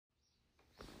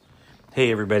Hey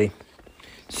everybody,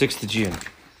 6th of June.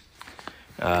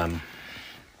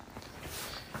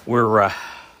 We're going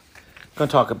to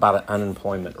talk about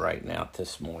unemployment right now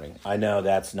this morning. I know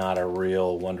that's not a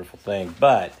real wonderful thing,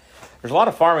 but there's a lot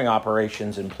of farming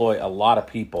operations employ a lot of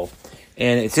people,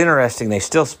 and it's interesting, they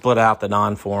still split out the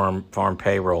non-farm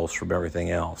payrolls from everything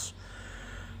else.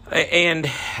 And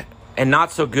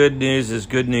not so good news is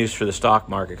good news for the stock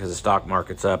market because the stock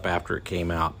market's up after it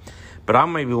came out. But I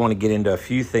maybe want to get into a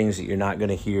few things that you're not going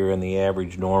to hear in the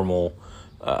average normal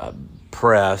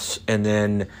press, and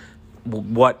then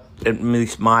what, at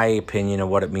least my opinion of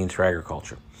what it means for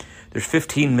agriculture. There's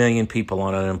 15 million people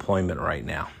on unemployment right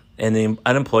now, and the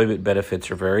unemployment benefits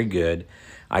are very good.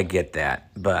 I get that,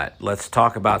 but let's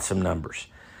talk about some numbers.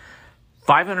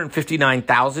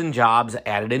 559,000 jobs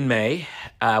added in May.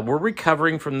 We're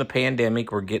recovering from the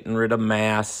pandemic. We're getting rid of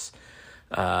masks.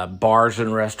 Bars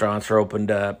and restaurants are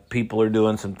opened up. People are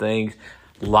doing some things.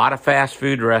 A lot of fast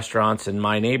food restaurants in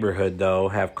my neighborhood, though,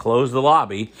 have closed the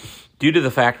lobby due to the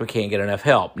fact we can't get enough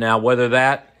help. Now, whether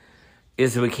that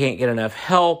is we can't get enough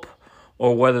help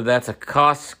or whether that's a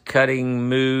cost-cutting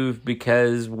move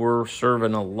because we're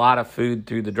serving a lot of food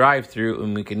through the drive-thru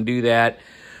and we can do that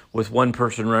with one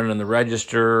person running the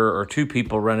register or two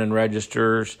people running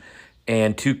registers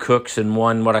and two cooks and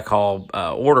one what I call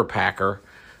order packer.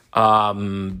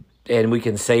 And we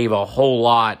can save a whole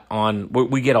lot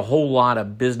we get a whole lot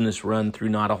of business run through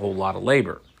not a whole lot of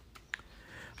labor.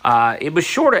 It was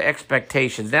short of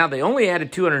expectations. Now, they only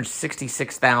added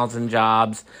 266,000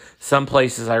 jobs. Some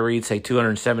places I read say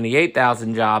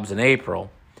 278,000 jobs in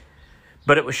April.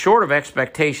 But it was short of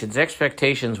expectations.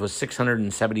 Expectations was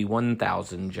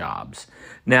 671,000 jobs.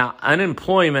 Now,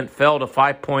 unemployment fell to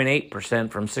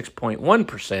 5.8% from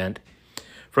 6.1%.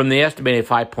 from the estimated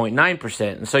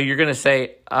 5.9%. And so you're going to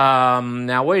say,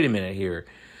 now wait a minute here.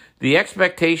 The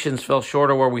expectations fell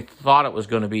short of where we thought it was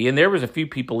going to be. And there was a few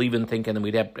people even thinking that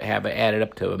we'd have added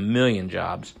up to 1 million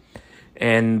jobs.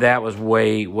 And that was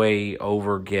way, way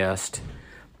over-guessed.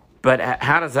 But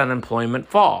how does unemployment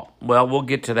fall? Well, we'll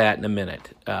get to that in a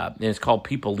minute. And it's called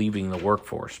people leaving the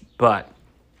workforce. But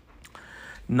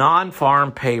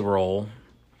non-farm payroll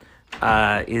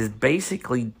is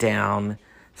basically down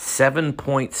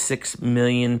 7.6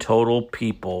 million total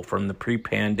people from the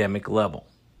pre-pandemic level.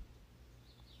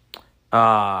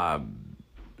 That's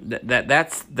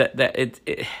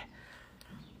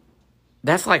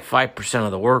like 5%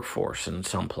 of the workforce in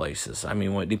some places. I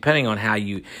mean, depending on how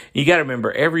you got to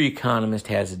remember, every economist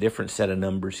has a different set of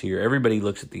numbers here. Everybody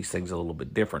looks at these things a little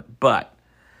bit different, but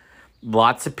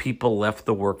lots of people left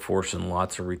the workforce and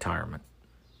lots of retirement.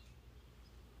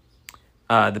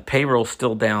 The payroll's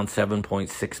still down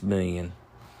 7.6 million.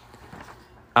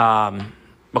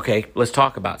 Okay, let's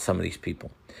talk about some of these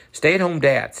people. Stay-at-home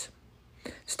dads.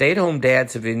 Stay-at-home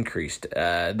dads have increased.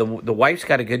 The wife's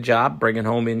got a good job bringing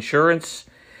home insurance.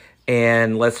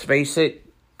 And let's face it,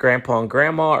 Grandpa and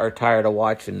Grandma are tired of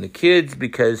watching the kids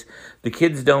because the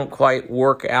kids don't quite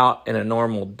work out in a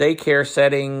normal daycare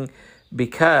setting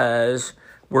because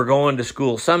we're going to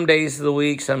school some days of the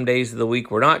week. Some days of the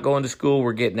week we're not going to school.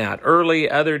 We're getting out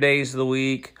early other days of the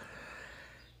week.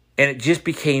 And it just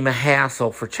became a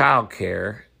hassle for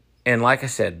childcare. And like I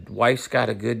said, wife's got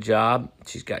a good job.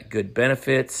 She's got good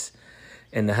benefits.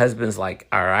 And the husband's like,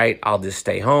 all right, I'll just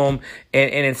stay home.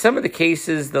 And in some of the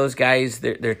cases, those guys,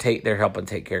 they're helping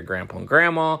take care of Grandpa and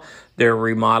Grandma. They're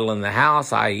remodeling the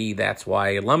house, i.e. that's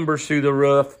why lumber's through the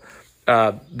roof.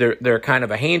 They're kind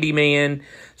of a handyman.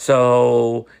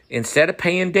 So instead of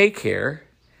paying daycare,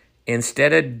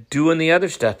 instead of doing the other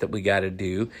stuff that we got to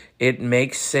do, it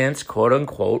makes sense, quote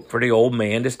unquote, for the old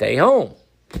man to stay home.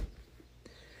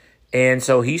 And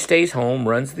so he stays home,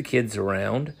 runs the kids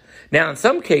around. Now, in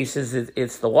some cases,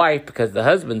 it's the wife, because the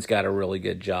husband's got a really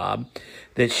good job,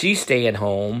 that she's staying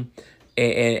home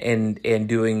and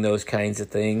doing those kinds of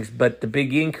things. But the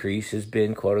big increase has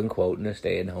been, quote unquote, in the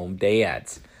stay-at-home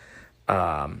dads.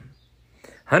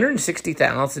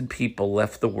 160,000 people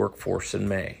left the workforce in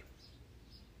May.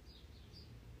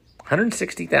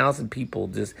 160,000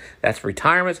 people, that's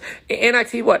retirements. And I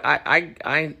tell you what,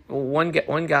 one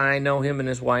guy, I know him and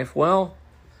his wife well.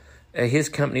 His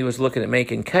company was looking at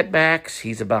making cutbacks.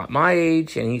 He's about my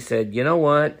age, and he said, you know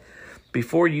what?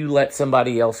 Before you let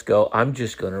somebody else go, I'm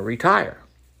just going to retire.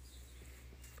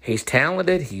 He's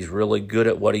talented. He's really good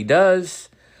at what he does.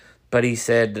 But he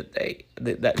said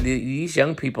that these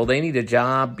young people, they need a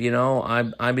job. You know,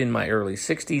 I'm in my early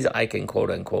 60s. I can, quote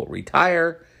unquote,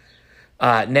 retire.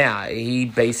 Now, he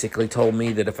basically told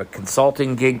me that if a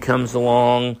consulting gig comes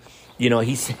along, you know,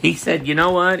 he said, you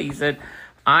know what? He said,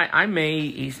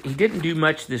 He didn't do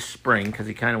much this spring because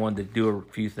he kind of wanted to do a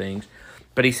few things,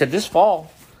 but he said this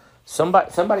fall,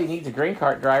 somebody needs a grain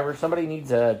cart driver. Somebody needs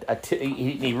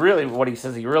he really, what he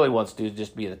says he really wants to do is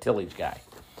just be the tillage guy.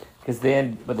 Because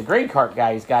then, but the grain cart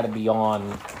guy has got to be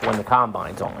on when the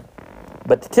combine's on.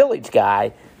 But the tillage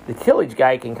guy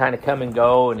can kind of come and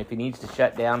go, and if he needs to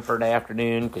shut down for an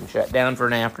afternoon, can shut down for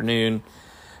an afternoon,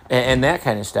 and that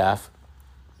kind of stuff.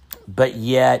 But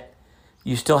yet,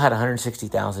 you still had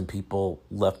 160,000 people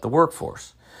left the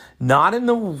workforce. Not in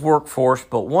the workforce,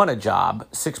 but want a job,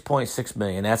 6.6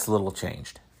 million. That's little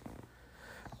changed.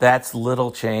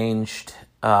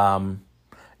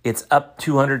 It's up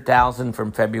 200,000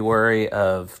 from February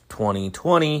of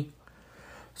 2020.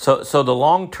 So the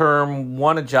long term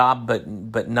want a job,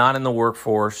 but not in the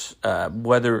workforce.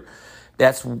 Whether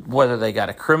they got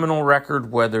a criminal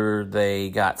record, whether they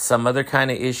got some other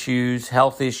kind of issues,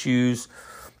 health issues,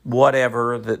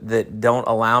 whatever that don't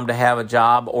allow them to have a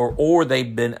job, or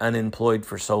they've been unemployed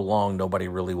for so long nobody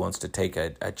really wants to take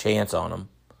a chance on them.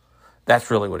 That's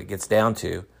really what it gets down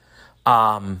to.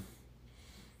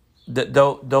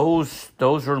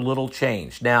 Those are little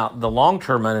change. Now, the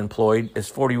long-term unemployed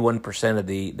is 41%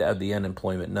 of the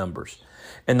unemployment numbers.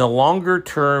 And the longer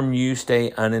term you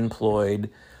stay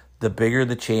unemployed, the bigger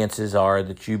the chances are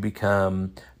that you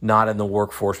become not in the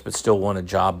workforce but still want a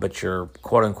job, but you're,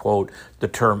 quote-unquote, the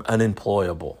term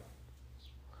unemployable.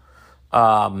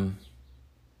 Now,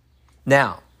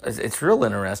 it's real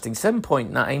interesting.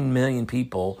 7.9 million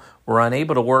people were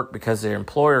unable to work because their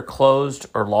employer closed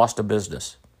or lost a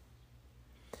business.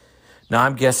 Now,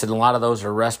 I'm guessing a lot of those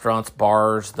are restaurants,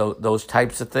 bars, those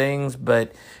types of things.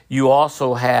 But you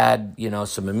also had,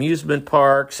 some amusement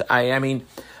parks. I mean,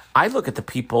 I look at the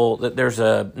people that there's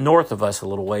north of us a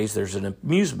little ways, there's an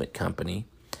amusement company.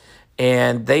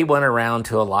 And they went around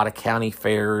to a lot of county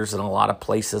fairs and a lot of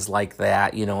places like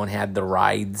that, and had the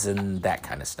rides and that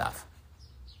kind of stuff.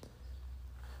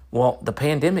 Well, the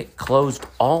pandemic closed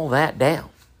all that down.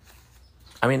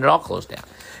 I mean, it all closed down.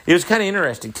 It was kind of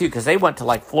interesting, too, because they went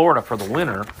to, Florida for the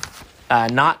winter,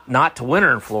 not to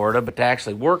winter in Florida, but to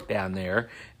actually work down there.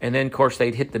 And then, of course,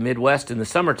 they'd hit the Midwest in the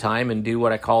summertime and do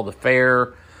what I call the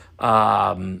fair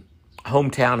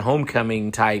hometown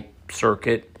homecoming type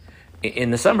circuit in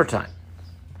the summertime.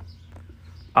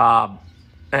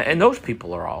 And those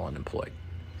people are all unemployed.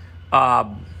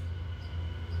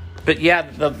 But yeah,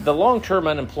 the long-term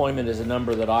unemployment is a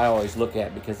number that I always look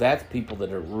at because that's people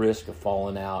that are at risk of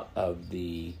falling out of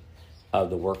the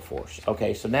workforce.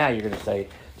 Okay, so now you're going to say,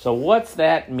 so what's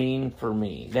that mean for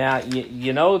me? Now, the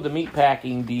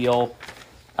meatpacking deal,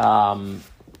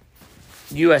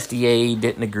 USDA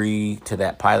didn't agree to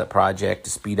that pilot project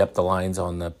to speed up the lines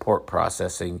on the pork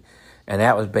processing, and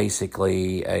that was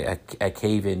basically a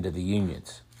cave-in to the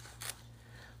unions.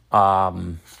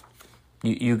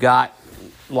 You got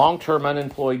long-term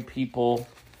unemployed people,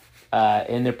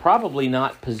 and they're probably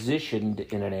not positioned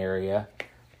in an area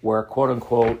where,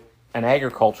 quote-unquote, an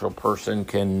agricultural person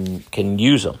can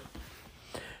use them,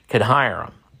 can hire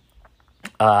them.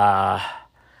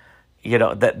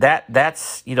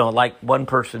 That's like one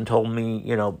person told me,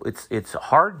 it's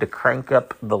hard to crank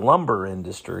up the lumber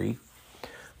industry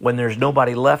when there's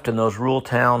nobody left in those rural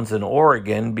towns in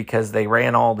Oregon because they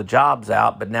ran all the jobs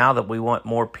out, but now that we want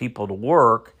more people to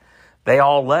work, they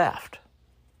all left.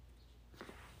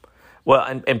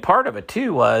 Well, and part of it,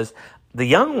 too, was the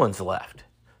young ones left.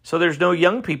 So there's no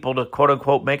young people to,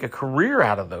 quote-unquote, make a career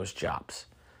out of those jobs.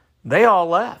 They all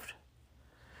left.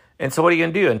 And so what are you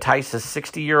going to do, entice a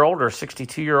 60-year-old or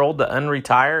 62-year-old to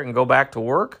unretire and go back to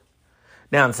work?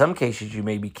 Now, in some cases, you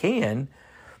maybe can,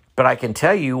 but I can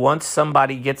tell you, once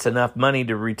somebody gets enough money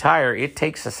to retire, it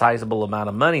takes a sizable amount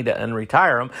of money to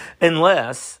unretire them,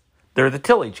 unless they're the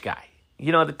tillage guy.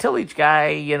 The tillage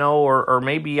guy, or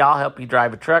maybe I'll help you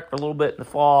drive a truck for a little bit in the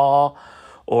fall,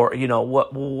 or,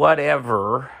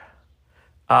 whatever.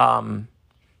 That's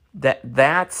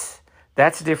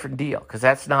a different deal, because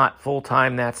that's not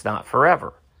full-time, that's not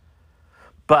forever.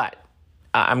 But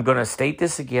I'm going to state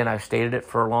this again. I've stated it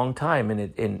for a long time,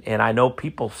 and I know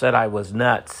people said I was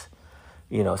nuts,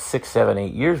 6, 7,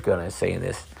 8 years ago, and I was saying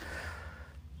this.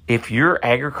 If your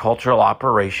agricultural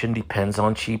operation depends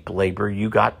on cheap labor, you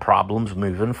got problems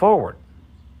moving forward.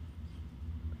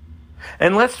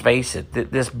 And let's face it,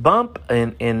 this bump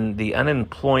in the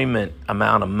unemployment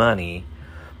amount of money,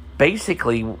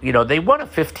 basically, they want a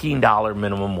 $15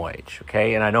 minimum wage,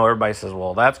 okay? And I know everybody says,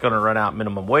 well, that's going to run out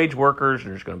minimum wage workers.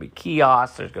 There's going to be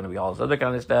kiosks. There's going to be all this other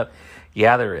kind of stuff.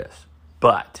 Yeah, there is.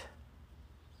 But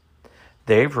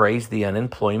they've raised the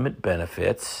unemployment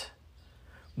benefits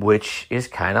which is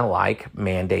kind of like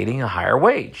mandating a higher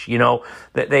wage. You know,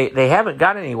 they haven't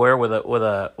got anywhere with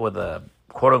a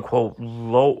quote unquote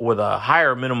with a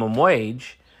higher minimum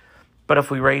wage. But if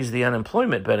we raise the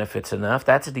unemployment benefits enough,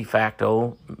 that's a de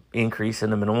facto increase in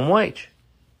the minimum wage.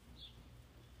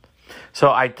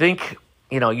 So I think,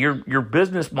 your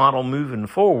business model moving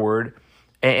forward,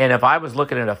 and if I was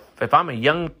looking at if I'm a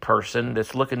young person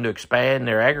that's looking to expand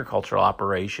their agricultural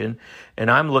operation,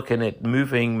 and I'm looking at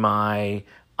moving my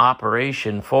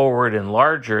operation forward and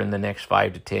larger in the next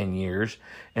 5 to 10 years,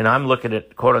 and I'm looking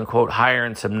at quote unquote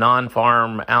hiring some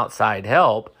non-farm outside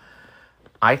help,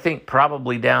 I think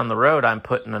probably down the road I'm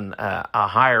putting a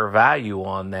higher value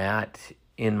on that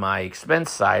in my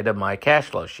expense side of my cash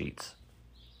flow sheets.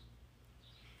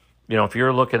 If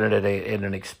you're looking at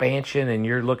an expansion and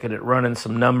you're looking at running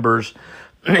some numbers,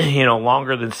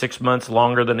 longer than 6 months,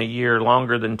 longer than a year,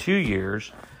 longer than 2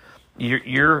 years,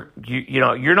 you're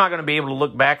not going to be able to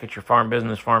look back at your farm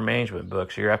business, farm management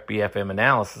books, your FBFM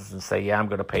analysis, and say, yeah, I'm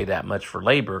going to pay that much for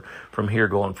labor from here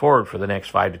going forward for the next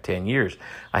 5 to 10 years.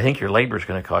 I think your labor is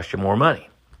going to cost you more money.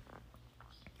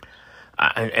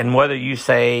 And whether you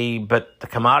say, but the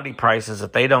commodity prices,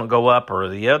 if they don't go up or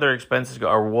the other expenses go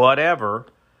or whatever.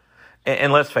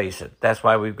 And let's face it, that's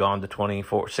why we've gone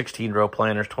to 16 row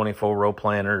planters, 24 row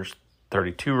planters,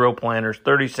 32 row planters,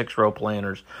 36 row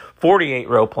planters, 48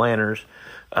 row planters.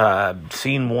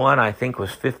 Scene one, I think, was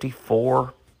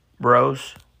 54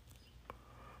 rows.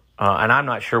 And I'm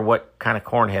not sure what kind of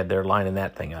corn head they're lining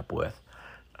that thing up with.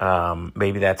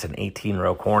 Maybe that's an 18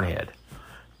 row corn head.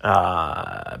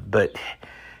 But,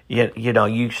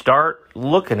 you start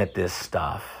looking at this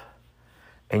stuff,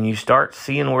 and you start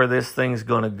seeing where this thing's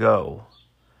going to go.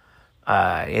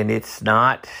 And it's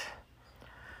not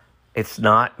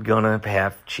going to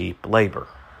have cheap labor.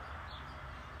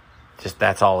 Just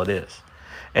that's all it is.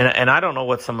 And I don't know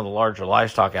what some of the larger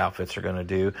livestock outfits are going to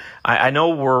do. I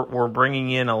know we're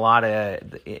bringing in a lot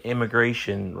of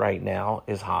immigration right now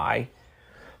is high.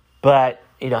 But,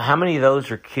 how many of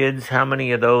those are kids? How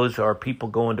many of those are people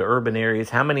going to urban areas?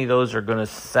 How many of those are going to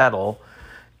settle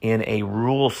in a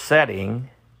rural setting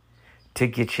to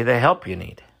get you the help you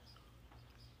need?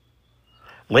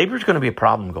 Labor is going to be a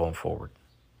problem going forward.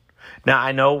 Now,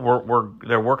 I know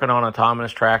they're working on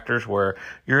autonomous tractors where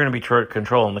you're going to be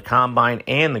controlling the combine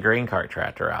and the grain cart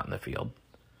tractor out in the field.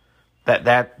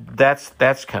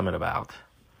 That's coming about.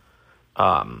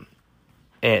 And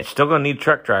it's still going to need a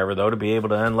truck driver, though, to be able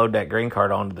to unload that grain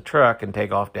cart onto the truck and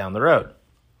take off down the road.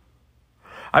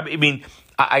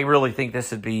 I really think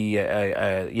this would be,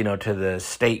 to the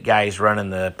state guys running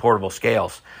the portable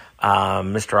scales.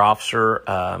 Mr. Officer,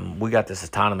 we got this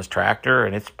autonomous tractor,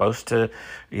 and it's supposed to,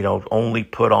 only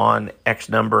put on X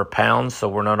number of pounds, so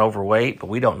we're not overweight. But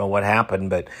we don't know what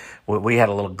happened. But we had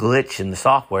a little glitch in the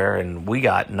software, and we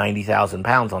got 90,000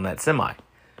 pounds on that semi.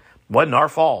 Wasn't our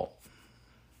fault.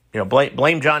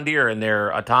 Blame John Deere and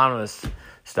their autonomous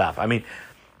stuff.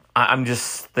 I'm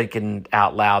just thinking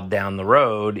out loud down the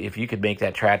road, if you could make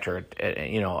that tractor,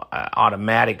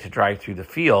 automatic to drive through the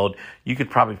field, you could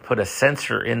probably put a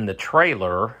sensor in the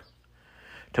trailer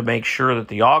to make sure that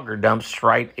the auger dumps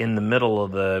right in the middle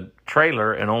of the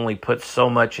trailer and only puts so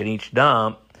much in each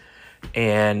dump,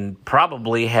 and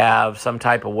probably have some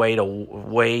type of way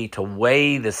to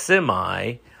weigh the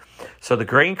semi so the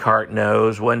grain cart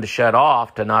knows when to shut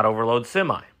off to not overload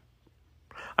semi.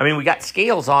 We got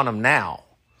scales on them now.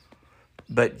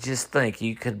 But just think,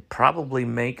 you could probably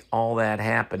make all that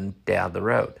happen down the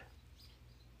road.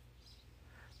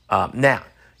 Now,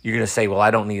 you're going to say, well,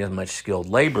 I don't need as much skilled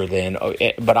labor then.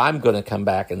 But I'm going to come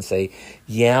back and say,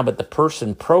 yeah, but the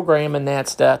person programming that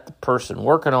stuff, the person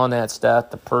working on that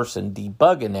stuff, the person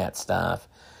debugging that stuff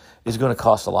is going to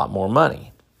cost a lot more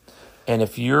money. And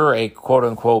if you're a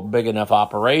quote-unquote big enough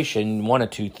operation, one of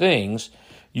two things,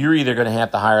 you're either going to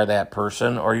have to hire that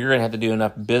person or you're going to have to do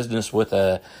enough business with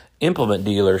a implement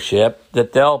dealership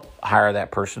that they'll hire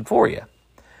that person for you.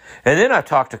 And then I've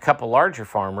talked to a couple larger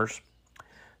farmers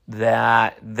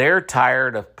that they're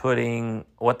tired of putting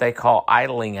what they call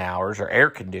idling hours or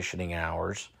air conditioning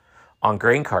hours on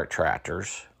grain cart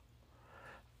tractors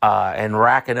and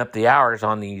racking up the hours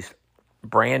on these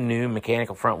brand new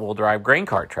mechanical front wheel drive grain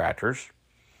cart tractors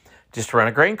just to run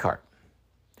a grain cart.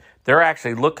 They're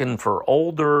actually looking for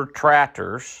older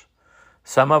tractors,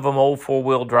 some of them old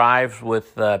four-wheel drives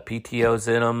with PTOs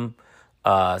in them,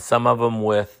 some of them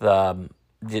with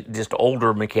just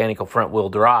older mechanical front-wheel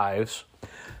drives.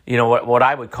 What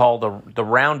I would call the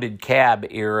rounded cab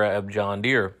era of John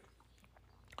Deere,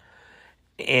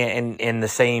 and the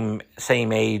same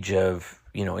age of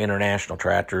international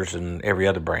tractors and every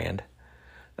other brand.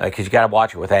 because you got to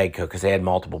watch it with AGCO because they had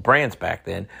multiple brands back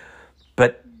then.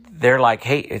 But they're like,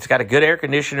 hey, it's got a good air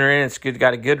conditioner in it. It's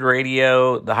got a good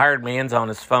radio. The hired man's on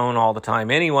his phone all the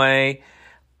time anyway.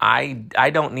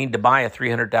 I don't need to buy a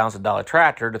 $300,000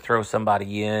 tractor to throw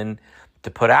somebody in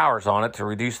to put hours on it to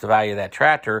reduce the value of that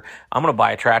tractor. I'm going to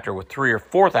buy a tractor with 3,000 or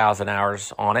 4,000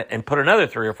 hours on it and put another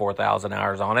 3,000 or 4,000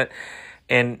 hours on it.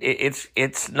 And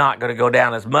it's not going to go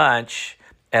down as much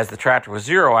as the tractor with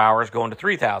 0 hours going to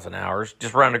 3,000 hours,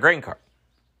 just running a grain cart.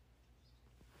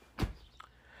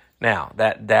 Now,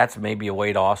 that's maybe a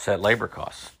way to offset labor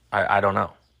costs. I don't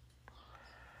know.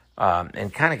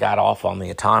 And kind of got off on the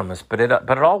autonomous, but it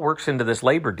all works into this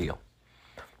labor deal.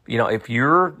 You know, if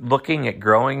you're looking at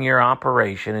growing your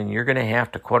operation and you're going to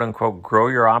have to, quote unquote, grow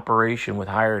your operation with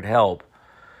hired help,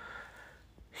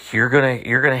 you're going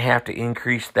to have to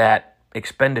increase that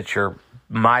expenditure,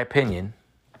 my opinion,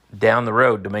 down the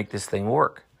road to make this thing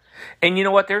work. And you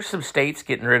know what? There's some states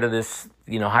getting rid of this,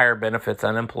 higher benefits,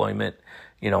 unemployment,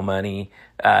 money.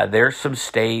 There's some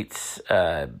states,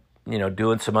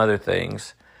 doing some other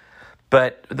things.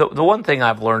 But the one thing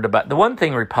I've learned the one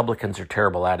thing Republicans are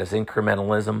terrible at is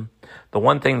incrementalism. The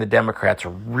one thing the Democrats are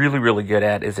really, really good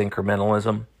at is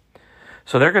incrementalism.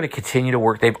 So they're going to continue to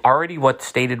work. They've already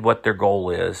stated what their goal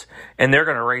is, and they're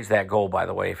going to raise that goal, by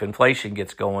the way. If inflation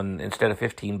gets going, instead of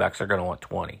 $15, they're going to want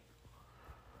 20.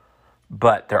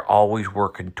 But they're always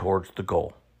working towards the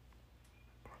goal.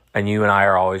 And you and I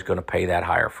are always going to pay that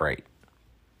higher freight.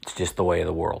 It's just the way of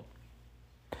the world.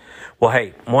 Well,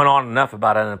 hey, went on enough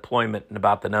about unemployment and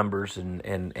about the numbers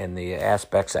and the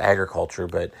aspects of agriculture,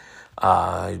 but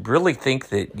I really think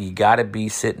that you got to be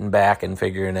sitting back and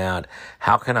figuring out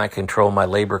how can I control my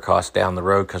labor costs down the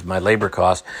road, because my labor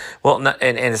costs, and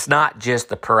it's not just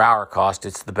the per hour cost,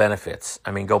 it's the benefits. I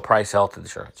mean, go price health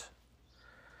insurance.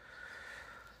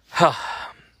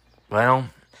 Well,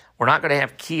 we're not going to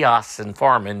have kiosks in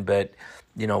farming, but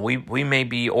we may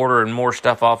be ordering more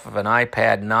stuff off of an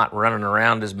iPad, not running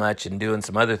around as much and doing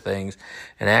some other things,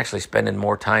 and actually spending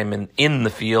more time in the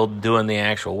field doing the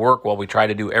actual work while we try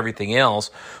to do everything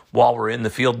else while we're in the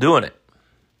field doing it.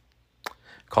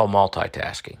 Called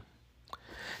multitasking.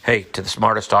 Hey, to the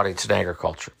smartest audience in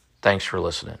agriculture, thanks for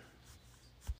listening.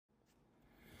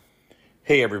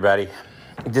 Hey, everybody.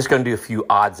 I'm just going to do a few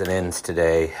odds and ends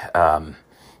today.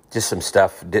 Just some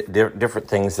stuff, different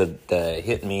things that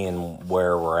hit me and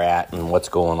where we're at and what's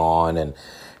going on and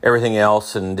everything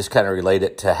else, and just kind of relate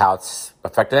it to how it's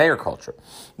affecting agriculture.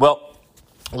 Well,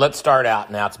 let's start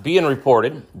out now. It's being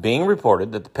reported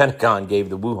that the Pentagon gave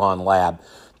the Wuhan lab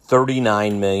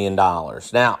 $39 million.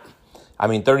 Now, I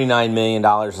mean, $39 million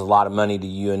is a lot of money to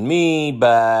you and me,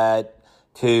 but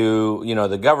to,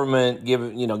 the government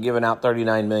giving out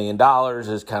 $39 million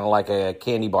is kind of like a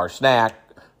candy bar snack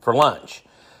for lunch.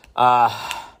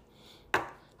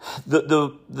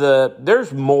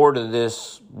 There's more to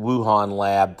this Wuhan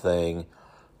lab thing,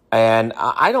 and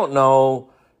I don't know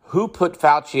who put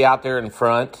Fauci out there in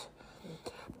front,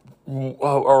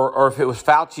 or if it was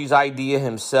Fauci's idea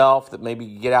himself that maybe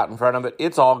you get out in front of it.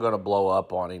 It's all going to blow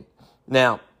up on him.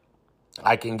 Now,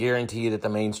 I can guarantee you that the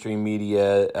mainstream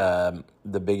media,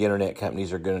 the big internet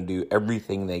companies, are going to do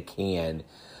everything they can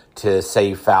to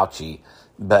save Fauci.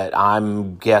 But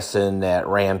I'm guessing that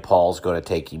Rand Paul's going to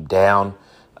take him down.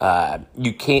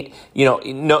 You can't,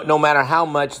 no matter how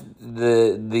much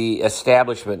the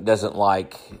establishment doesn't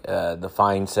like the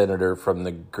fine senator from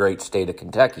the great state of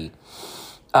Kentucky,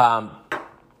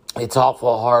 it's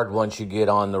awful hard once you get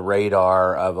on the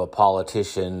radar of a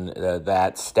politician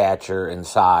that stature and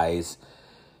size,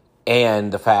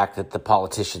 and the fact that the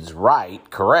politician's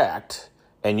correct,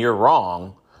 and you're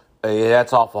wrong.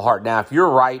 That's awful hard. Now, if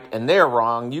you're right and they're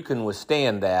wrong, you can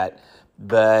withstand that.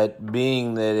 But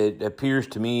being that it appears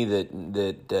to me that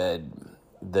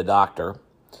the doctor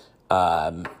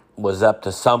was up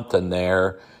to something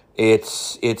there,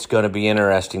 it's going to be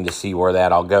interesting to see where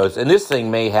that all goes. And this thing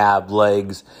may have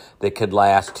legs that could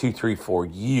last 2, 3, 4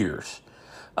 years.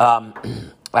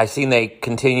 I seen they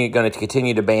going to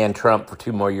continue to ban Trump for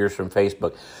 2 more years from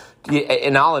Facebook.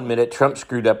 And I'll admit it, Trump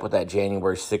screwed up with that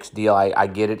January 6th deal. I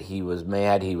get it. He was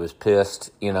mad. He was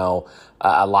pissed.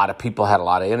 A lot of people had a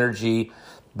lot of energy.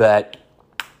 But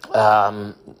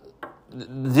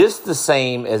this the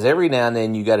same as every now and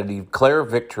then you got to declare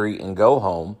victory and go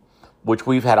home, which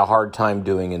we've had a hard time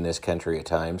doing in this country at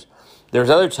times.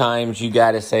 There's other times you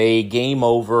got to say, game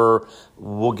over,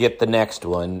 we'll get the next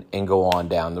one and go on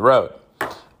down the road.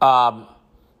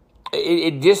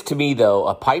 It just, to me, though,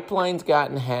 a pipeline's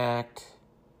gotten hacked,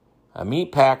 a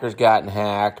meat packer's gotten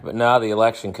hacked, but no, the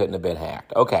election couldn't have been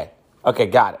hacked. Okay,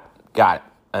 got it.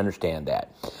 Understand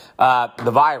that.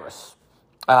 The virus.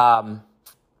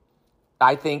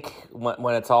 I think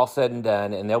when it's all said and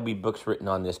done, and there'll be books written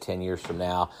on this 10 years from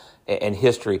now, and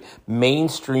history,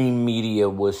 mainstream media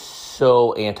was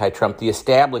so anti-Trump. The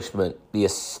establishment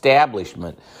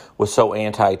was so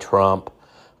anti-Trump.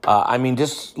 I mean,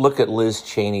 just look at Liz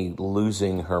Cheney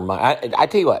losing her mind. I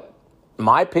tell you what,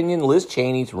 my opinion, Liz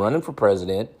Cheney's running for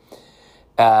president.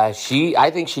 I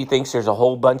think she thinks there's a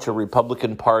whole bunch of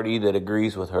Republican Party that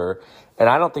agrees with her, and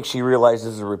I don't think she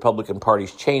realizes the Republican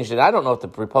Party's changed. And I don't know if the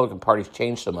Republican Party's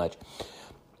changed so much.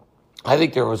 I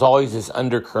think there was always this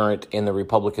undercurrent in the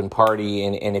Republican Party,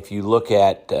 and if you look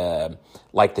at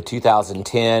like the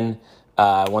 2010,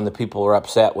 when the people were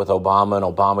upset with Obama and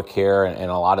Obamacare and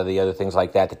a lot of the other things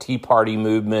like that, the Tea Party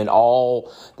movement,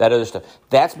 all that other stuff,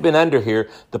 that's been under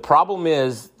here. The problem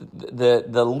is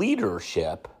the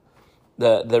leadership.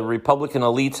 The Republican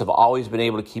elites have always been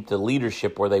able to keep the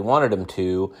leadership where they wanted them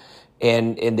to,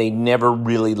 and they never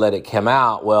really let it come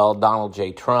out. Well, Donald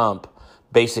J. Trump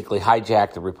basically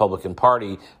hijacked the Republican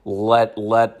Party, let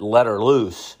her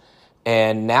loose.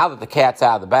 And now that the cat's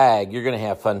out of the bag, you're going to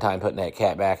have fun time putting that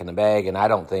cat back in the bag, and I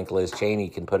don't think Liz Cheney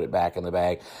can put it back in the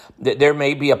bag. There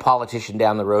may be a politician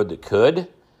down the road that could,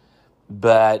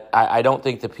 but I don't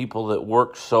think the people that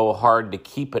worked so hard to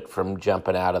keep it from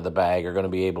jumping out of the bag are going to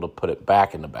be able to put it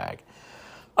back in the bag.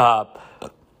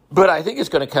 But I think it's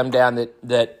going to come down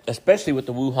that especially with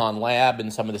the Wuhan lab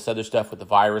and some of this other stuff with the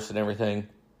virus and everything,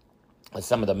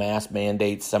 some of the mask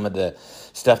mandates, some of the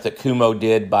stuff that Cuomo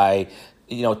did by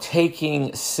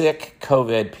taking sick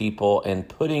COVID people and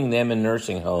putting them in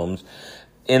nursing homes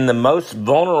in the most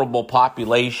vulnerable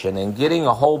population and getting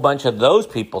a whole bunch of those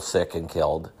people sick and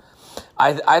killed.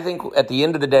 I think at the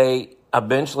end of the day,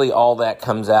 eventually all that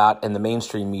comes out and the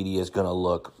mainstream media is going to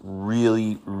look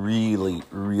really, really,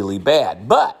 really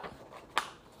bad.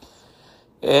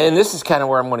 And this is kind of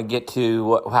where I'm going to get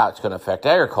to how it's going to affect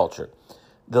agriculture.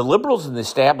 The liberals and the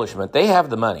establishment, they have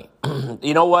the money.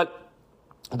 You know what?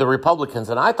 The Republicans,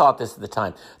 and I thought this at the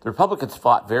time, the Republicans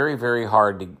fought very, very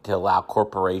hard to allow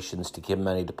corporations to give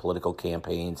money to political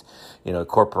campaigns,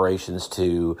 corporations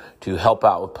to help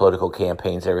out with political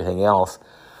campaigns, everything else.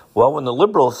 Well, when the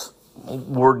liberals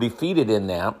were defeated in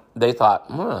that, they thought,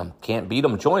 can't beat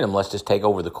them, join them, let's just take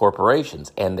over the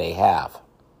corporations, and they have.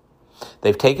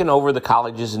 They've taken over the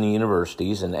colleges and the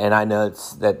universities, and I know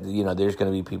that there's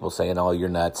going to be people saying, oh, you're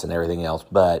nuts and everything else,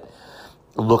 but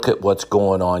look at what's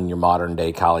going on in your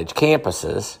modern-day college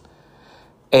campuses.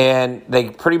 And they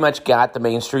pretty much got the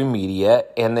mainstream media,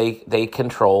 and they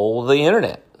control the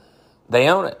internet. They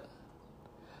own it.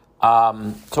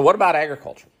 So what about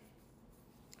agriculture?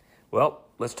 Well,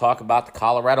 let's talk about the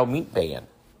Colorado meat ban.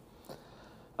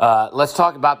 Let's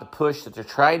talk about the push that they're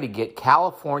trying to get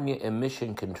California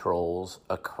emission controls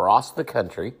across the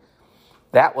country.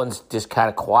 That one's just kind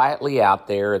of quietly out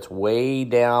there. It's way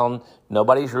down.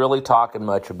 Nobody's really talking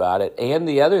much about it. And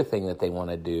the other thing that they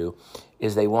want to do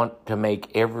is they want to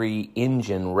make every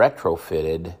engine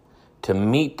retrofitted to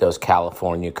meet those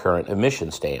California current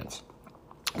emission stands.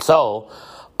 So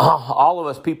all of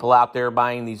us people out there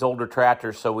buying these older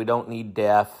tractors so we don't need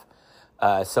DEF,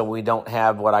 so we don't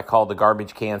have what I call the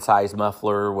garbage can size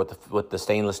muffler with the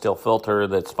stainless steel filter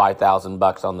that's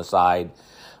 $5,000 on the side.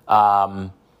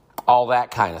 All that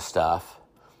kind of stuff.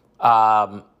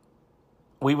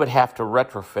 We would have to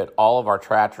retrofit all of our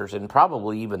tractors and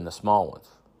probably even the small ones,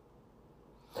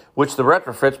 which the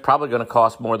retrofit's probably going to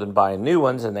cost more than buying new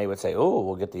ones, and they would say, oh,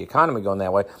 we'll get the economy going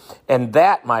that way. And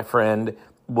that, my friend,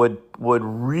 would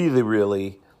really,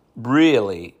 really,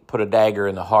 really put a dagger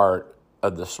in the heart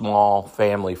of the small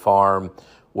family farm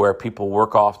where people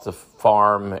work off the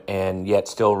farm and yet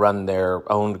still run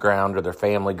their owned ground or their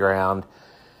family ground.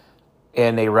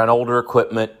 And they run older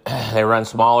equipment, they run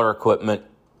smaller equipment,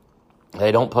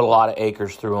 they don't put a lot of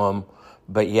acres through them,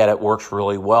 but yet it works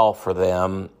really well for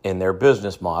them in their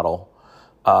business model.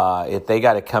 If they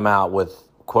got to come out with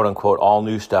quote-unquote all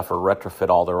new stuff or retrofit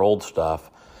all their old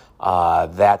stuff,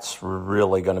 that's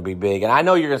really going to be big. And I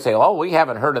know you're going to say, oh, we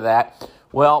haven't heard of that.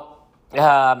 Well,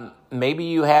 maybe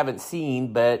you haven't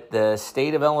seen, but the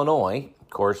state of Illinois, of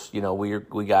course,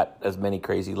 we got as many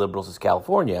crazy liberals as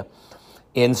California,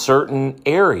 in certain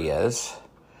areas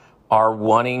are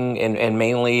wanting, and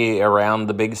mainly around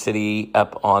the big city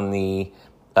up on the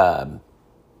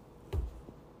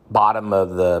bottom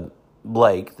of the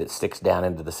lake that sticks down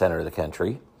into the center of the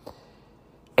country,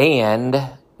 and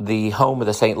the home of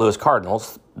the St. Louis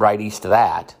Cardinals, right east of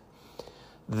that,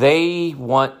 they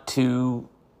want to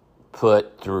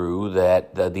put through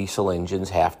that the diesel engines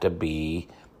have to be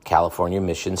California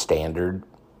emission standard,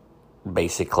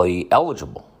 basically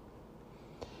eligible.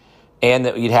 And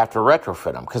that you'd have to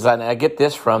retrofit them. Because I get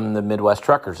this from the Midwest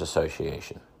Truckers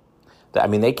Association. I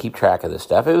mean, they keep track of this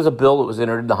stuff. It was a bill that was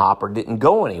entered in the hopper, didn't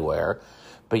go anywhere,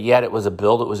 but yet it was a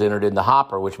bill that was entered in the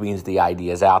hopper, which means the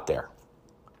idea is out there.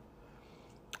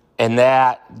 And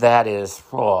that is,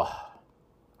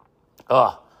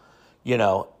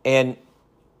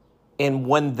 and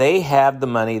when they have the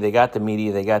money, they got the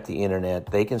media, they got the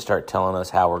internet, they can start telling us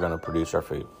how we're going to produce our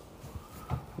food,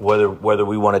 whether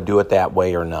we want to do it that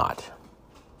way or not.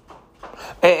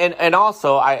 And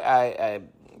also, I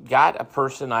got a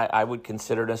person I would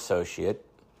consider an associate,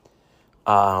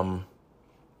 that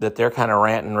they're kind of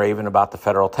ranting and raving about the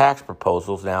federal tax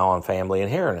proposals now on family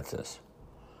inheritances.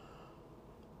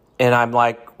 And I'm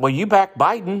like, well, you back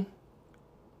Biden.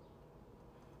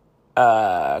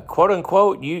 Quote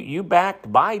unquote, you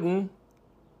backed Biden.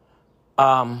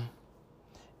 And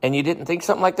you didn't think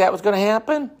something like that was going to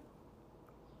happen?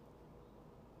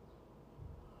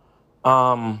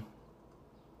 And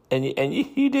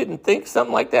you didn't think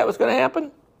something like that was going to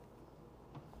happen?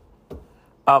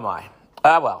 Oh my.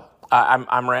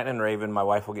 I'm ranting and raving. My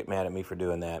wife will get mad at me for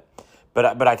doing that.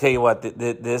 But I tell you what,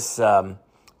 this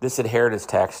inheritance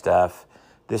tax stuff,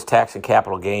 this tax and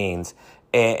capital gains,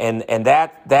 and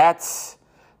that's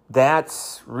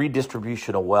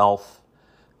redistribution of wealth.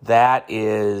 That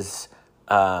is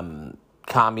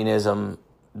communism.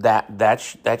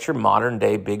 That's your modern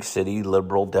day big city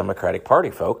liberal Democratic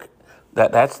Party folk.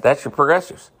 That's your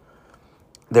progressives.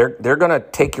 They're going to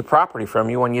take your property from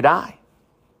you when you die.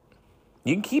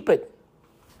 You can keep it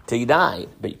till you die,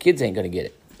 but your kids ain't going to get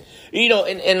it.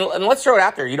 And let's throw it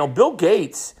out there. Bill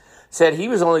Gates said he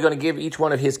was only going to give each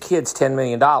one of his kids $10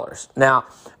 million. Now,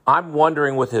 I'm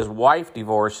wondering with his wife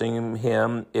divorcing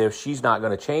him if she's not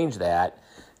going to change that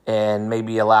and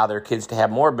maybe allow their kids to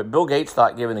have more. But Bill Gates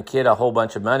thought giving the kid a whole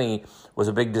bunch of money was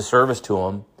a big disservice to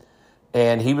him.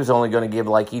 And he was only going to give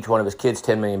each one of his kids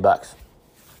 $10 million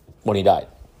when he died.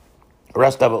 The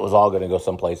rest of it was all going to go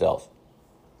someplace else.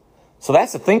 So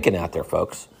that's the thinking out there,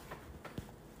 folks.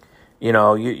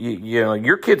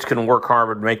 Your kids can work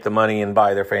hard and make the money and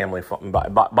buy their family,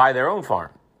 buy their own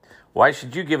farm. Why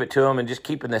should you give it to them and just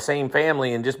keep in the same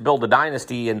family and just build a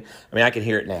dynasty? And I can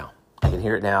hear it now. I can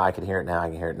hear it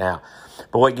now.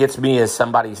 But what gets me is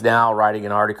somebody's now writing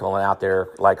an article out there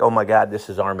like, oh my God, this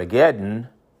is Armageddon.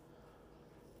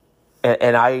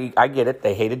 And I get it.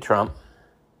 They hated Trump.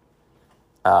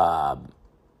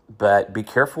 But be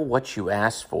careful what you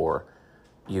ask for.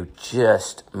 You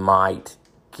just might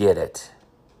get it.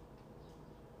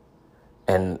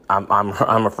 And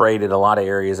I'm afraid in a lot of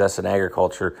areas, us in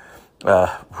agriculture,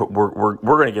 we're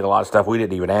going to get a lot of stuff we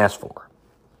didn't even ask for.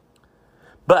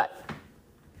 But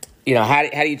how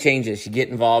do you change this? You get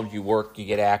involved, you work, you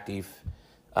get active,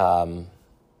 and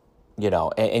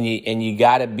you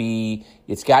got to be.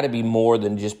 It's got to be more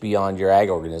than just beyond your ag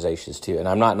organizations too. And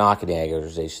I'm not knocking the ag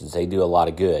organizations; they do a lot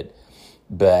of good,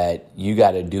 but you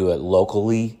got to do it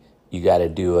locally. You got to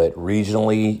do it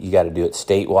regionally, you got to do it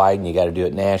statewide, and you got to do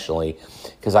it nationally.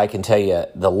 Because I can tell you,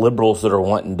 the liberals that are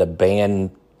wanting to ban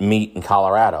meat in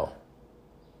Colorado,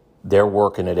 they're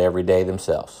working it every day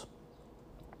themselves.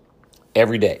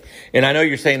 Every day. And I know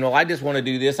you're saying, well, I just want to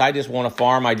do this. I just want to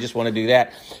farm. I just want to do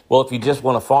that. Well, if you just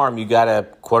want to farm, you got to,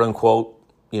 quote unquote,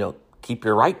 keep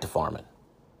your right to farming.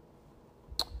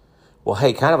 Well,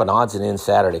 hey, kind of an odds and ends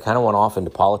Saturday. Kind of went off into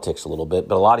politics a little bit,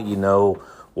 but a lot of you know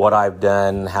what I've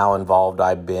done, how involved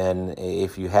I've been.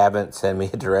 If you haven't, send me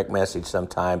a direct message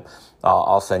sometime.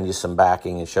 I'll send you some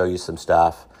backing and show you some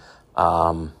stuff.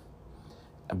 I've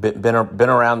been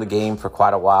around the game for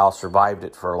quite a while, survived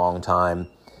it for a long time,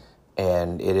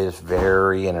 and it is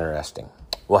very interesting.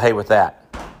 Well, hey, with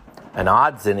that, an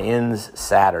odds and ends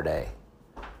Saturday.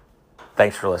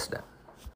 Thanks for listening.